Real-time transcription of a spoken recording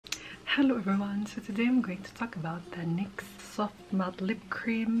Hello everyone, so today I'm going to talk about the NYX Soft Matte Lip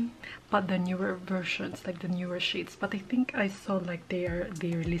Cream, but the newer versions, like the newer shades. But I think I saw like they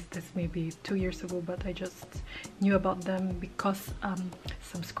released this maybe 2 years ago, but I just knew about them because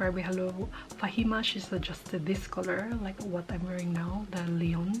subscriber, hello Fahima, she suggested this color, like what I'm wearing now, the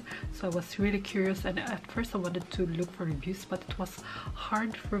Leon. So I was really curious, and at first I wanted to look for reviews, but it was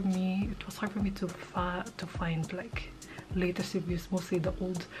hard for me to find like latest reviews, mostly the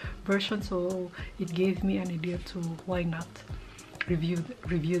old version. So it gave me an idea to why not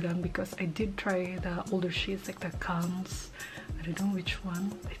review them, because I did try the older shades like the Cans. I don't know which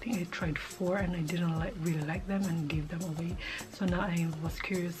one. I think I tried 4 and I didn't really like them and gave them away. So now I was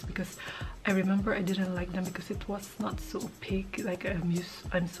curious because I remember I didn't like them because it was not so opaque. Like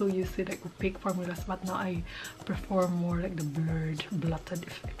I'm so used to like opaque formulas, but now I prefer more like the blurred, blotted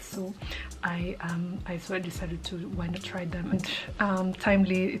effect. So I decided to why not try them. And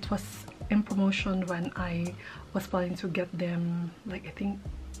timely, it was in promotion when I was planning to get them. Like I think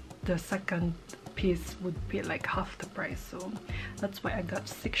the second piece would be like half the price, so that's why I got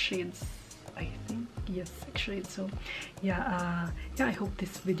 6 shades. I think, yes, 6 shades. So yeah, I hope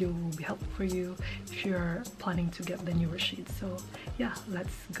this video will be helpful for you if you're planning to get the newer shades. So yeah,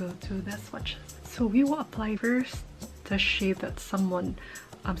 let's go to the swatches. So we will apply first the shade that someone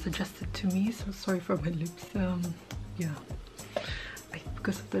suggested to me. So sorry for my lips. Yeah,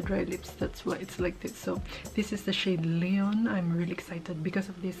 because of the dry lips, that's why it's like this. So this is the shade Leon. I'm really excited because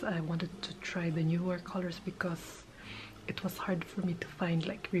of this. I wanted to try the newer colors because it was hard for me to find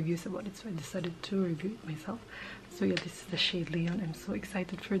like reviews about it, so I decided to review it myself. So yeah, this is the shade Leon. I'm so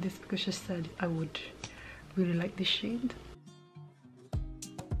excited for this because she said I would really like this shade.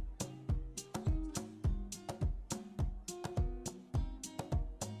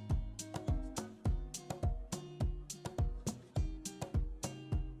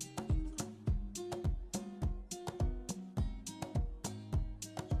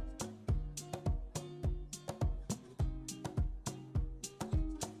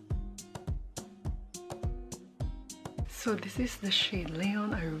 So this is the shade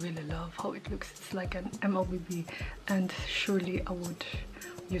Leon. I really love how it looks. It's like an MLBB, and surely I would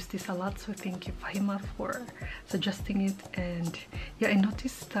use this a lot. So thank you Fahima for suggesting it. And yeah, I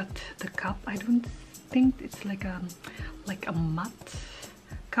noticed that the cup, I don't think it's like a matte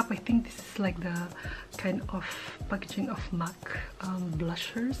cup. I think this is like the kind of packaging of MAC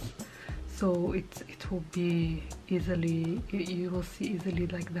blushers. So it will be easily, you will see easily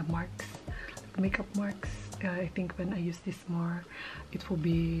like the marks, like makeup marks. I think when I use this more, it will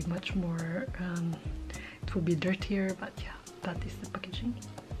be much more, it will be dirtier, but yeah, that is the packaging.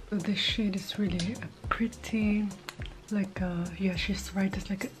 So this shade is really a pretty, like yeah, she's right, it's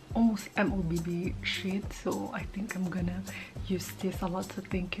like almost MLBB shade. So I think I'm gonna use this a lot. So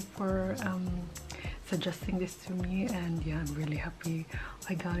thank you for suggesting this to me, and yeah, I'm really happy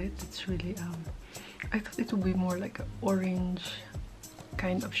I got it. It's really I thought it would be more like an orange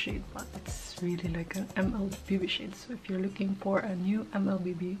kind of shade, but it's really like an MLBB shade. So if you're looking for a new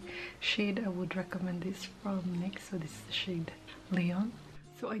MLBB shade, I would recommend this from NYX. So this is the shade Leon.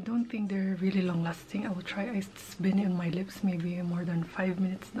 So I don't think they're really long lasting. I will try. It's been in my lips maybe more than 5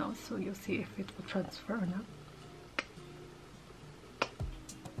 minutes now, so you'll see if it will transfer or not.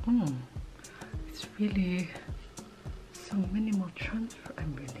 It's really so minimal transfer.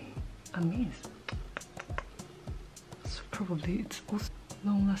 I'm really amazed. So probably it's also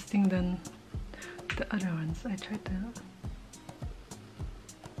long lasting than the other ones. I tried to,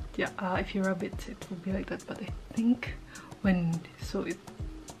 yeah, if you rub it, it will be like that. But I think when, so it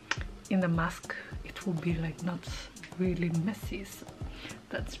in the mask, it will be like not really messy. So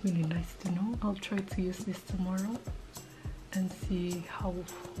that's really nice to know. I'll try to use this tomorrow and see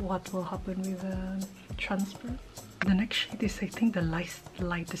what will happen with the transfer. The next shade is, I think, the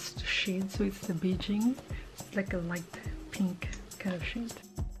lightest shade. So it's the Beijing. It's like a light pink kind of shade.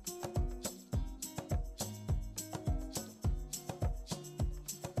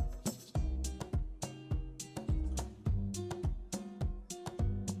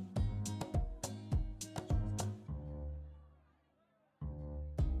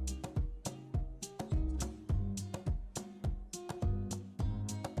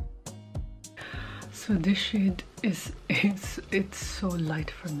 So this shade is it's so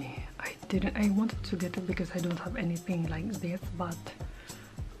light for me. I wanted to get it because I don't have anything like this, but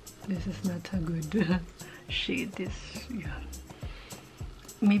this is not a good shade. This, yeah,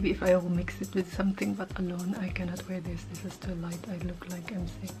 maybe if I will mix it with something, but alone I cannot wear this. This is too light. I look like I'm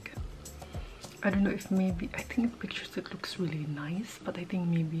sick. I don't know if maybe, I think in pictures it looks really nice, but I think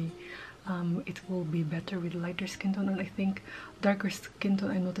maybe it will be better with lighter skin tone. And I think darker skin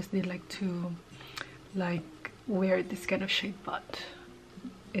tone, I noticed they like to wear this kind of shade, but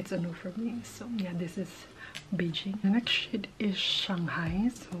it's a no for me. So yeah, this is Beijing. The next shade is Shanghai.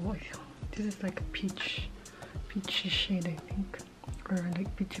 So this is like a peachy shade, I think, or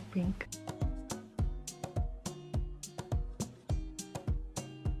like peachy pink.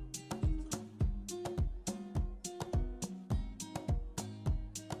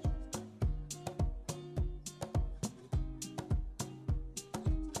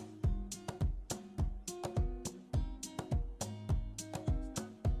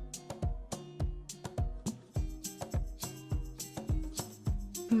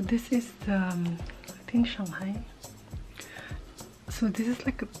 So this is the, I think Shanghai. So this is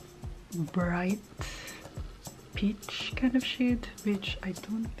like a bright peach kind of shade, which I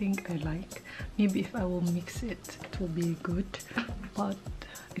don't think I like. Maybe if I will mix it, it will be good, but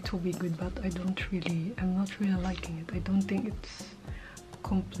I'm not really liking it. I don't think it's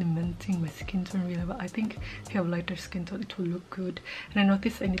complementing my skin tone really well. I think if you have lighter skin tone, it will look good. And I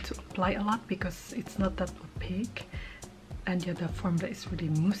notice I need to apply a lot because it's not that opaque. And yeah, the formula is really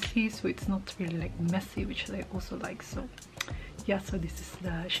moussey, so it's not really like messy, which I also like. So yeah, so this is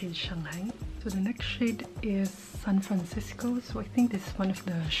the shade Shanghai. So the next shade is San Francisco. So I think this is one of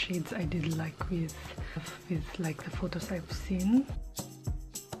the shades I did like with like the photos I've seen.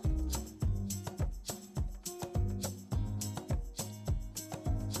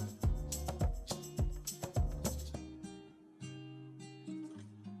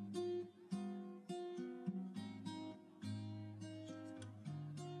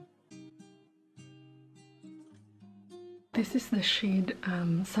 This is the shade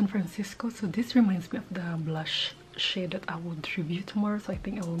San Francisco. So this reminds me of the blush shade that I would review tomorrow. So I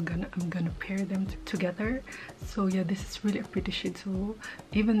think I'm gonna pair them together. So yeah, this is really a pretty shade. So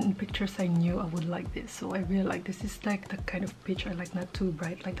even in pictures I knew I would like this. So I really like this. It's like the kind of peach I like, not too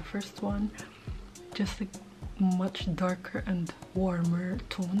bright like the first one, just like much darker and warmer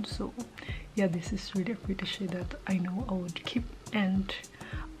tone. So yeah, this is really a pretty shade that I know I would keep and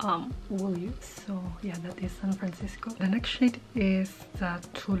will use. So yeah, that is San Francisco. The next shade is the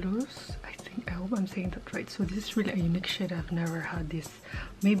Toulouse. I hope I'm saying that right. So this is really a unique shade. I've never had this.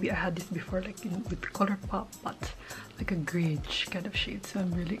 Maybe I had this before, like with ColourPop, but like a grayish kind of shade. So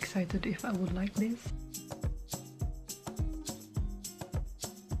I'm really excited if I would like this.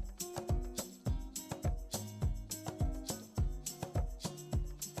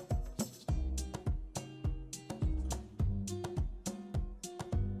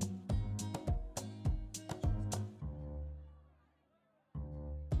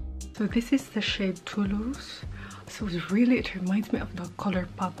 So this is the shade Toulouse. So it reminds me of the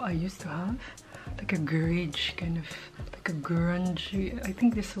ColourPop I used to have, like a grayish kind of, like a grungy. I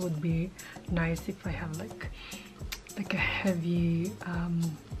think this would be nice if I have like a heavy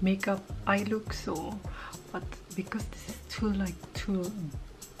makeup eye look. So, but because this is too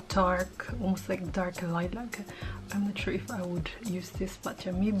dark, almost like dark lilac, I'm not sure if I would use this. But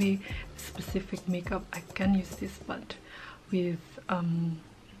yeah, maybe specific makeup I can use this, but with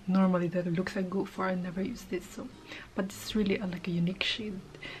normally the looks I go for, I never use this. So but it's really like a unique shade.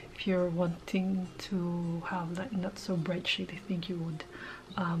 If you're wanting to have that not so bright shade, I think you would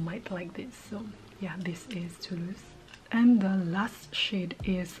might like this. So yeah, this is Toulouse. And the last shade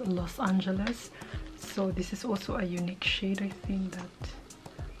is Los Angeles. So this is also a unique shade. I think that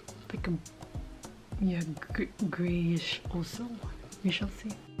like a grayish also, we shall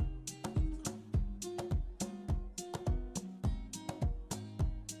see.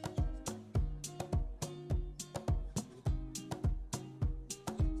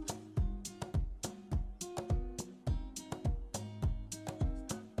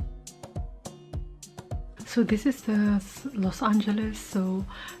 So this is the Los Angeles. So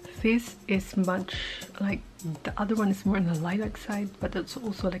this is much like the other one, is more on the lilac side, but it's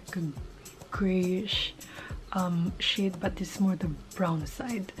also like a grayish shade, but it's more the brown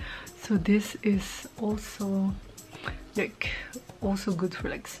side. So this is also good for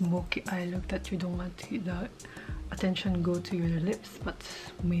like smoky eye look that you don't want the attention go to your lips, but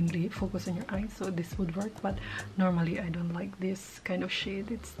mainly focus on your eyes. So this would work, but normally I don't like this kind of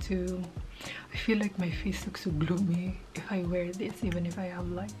shade. It's too, I feel like my face looks so gloomy if I wear this, even if I have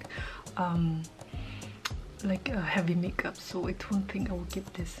like a heavy makeup. So I don't think I will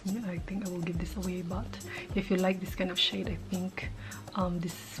give this. I think I will give this away. But if you like this kind of shade, I think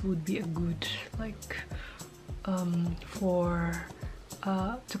this would be a good like for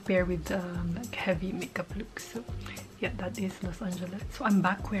to pair with like heavy makeup look. So Yeah, that is Los Angeles. So I'm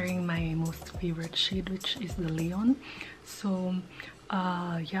back wearing my most favorite shade, which is the Leon. So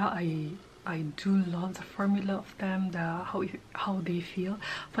yeah, I do love the formula of them, how they feel.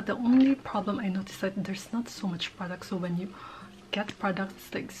 But the only problem I noticed that there's not so much product. So when you get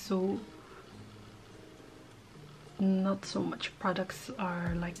products, like, so not so much products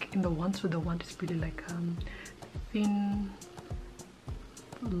are like in the wand. So the wand is really like thin,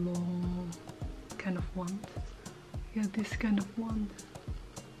 long kind of wand. Yeah, this kind of wand.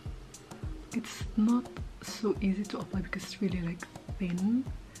 It's not so easy to apply because it's really like thin,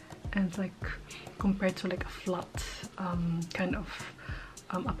 and it's like compared to like a flat kind of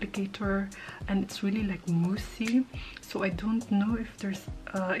applicator, and it's really like moussey. So I don't know if there's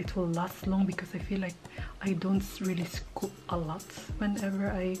it will last long, because I feel like I don't really scoop a lot whenever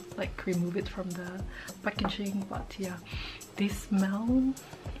I like remove it from the packaging. But yeah, they smell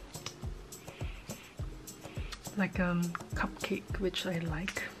like cupcake, which I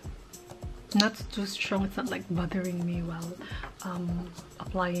like. Not too strong, it's not like bothering me while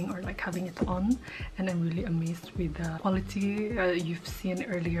applying or like having it on, and I'm really amazed with the quality. You've seen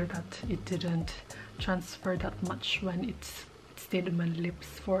earlier that it didn't transfer that much when it stayed on my lips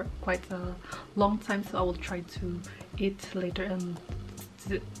for quite a long time, so I will try to eat later and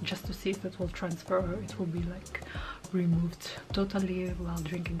just to see if it will transfer or it will be like removed totally while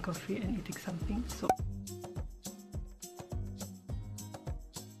drinking coffee and eating something. So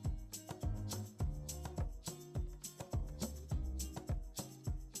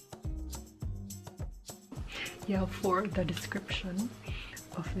yeah, for the description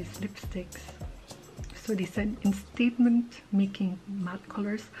of these lipsticks, so they said, in statement making matte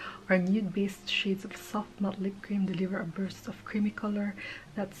colors, our nude based shades of soft matte lip cream deliver a burst of creamy color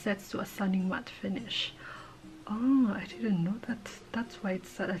that sets to a stunning matte finish. Oh, I didn't know that. That's why it's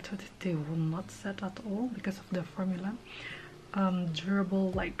set. I thought they will not set at all because of the formula.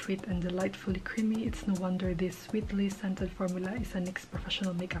 Durable, lightweight, and delightfully creamy. It's no wonder this sweetly scented formula is a NYX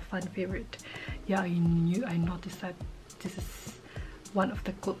professional makeup fan favorite. Yeah, I noticed that this is one of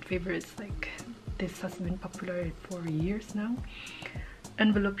the cult favorites. Like, this has been popular for years now.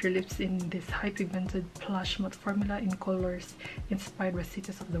 Envelope your lips in this high pigmented plush matte formula in colors inspired by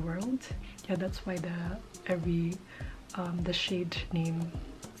cities of the world. Yeah, that's why the shade names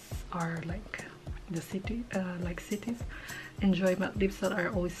are like the city, like cities. Enjoy matte lips that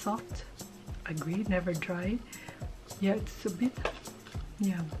are always soft. Agree, never dry. Yeah, it's a bit,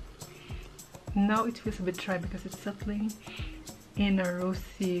 yeah. Now it feels a bit dry because it's settling in a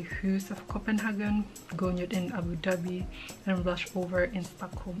rosy hues of Copenhagen, go nude in Abu Dhabi, and blush over in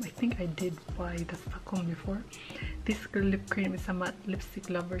Stockholm. I think I did buy the Stockholm before. This lip cream is a matte lipstick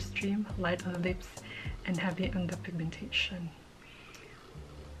lover's dream, light on the lips and heavy on the pigmentation.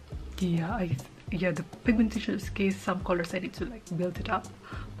 Yeah, the pigmentation is okay. Some colors I need to like build it up,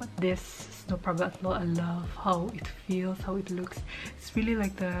 but this is no problem at all. I love how it feels, how it looks. It's really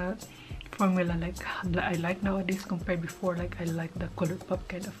like the formula like I like nowadays compared before. Like, I like the ColourPop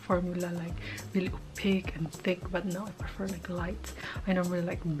kind of formula, like really opaque and thick, but now I prefer like light. I normally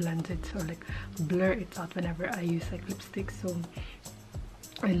like blend it or like blur it out whenever I use like lipstick. So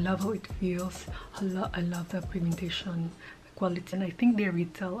I love how it feels. I love the pigmentation quality, and I think they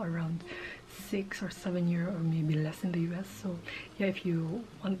retail around €6 or €7 or maybe less in the US. So yeah, if you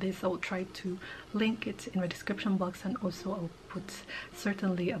want this, I will try to link it in my description box, and also I'll put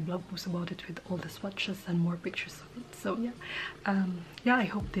certainly a blog post about it with all the swatches and more pictures of it. So yeah, yeah, I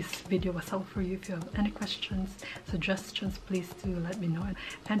hope this video was helpful for you. If you have any questions, suggestions, please do let me know,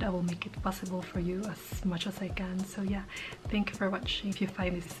 and I will make it possible for you as much as I can. So yeah, thank you for watching. If you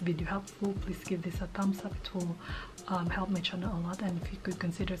find this video helpful, please give this a thumbs up. It will help my channel a lot, and if you could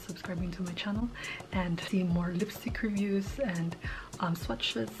consider subscribing to my channel and see more lipstick reviews and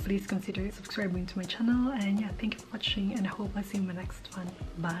swatches, please consider subscribing to my channel. And yeah, thank you for watching, and I hope I see you in my next one.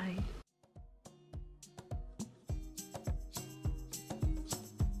 Bye.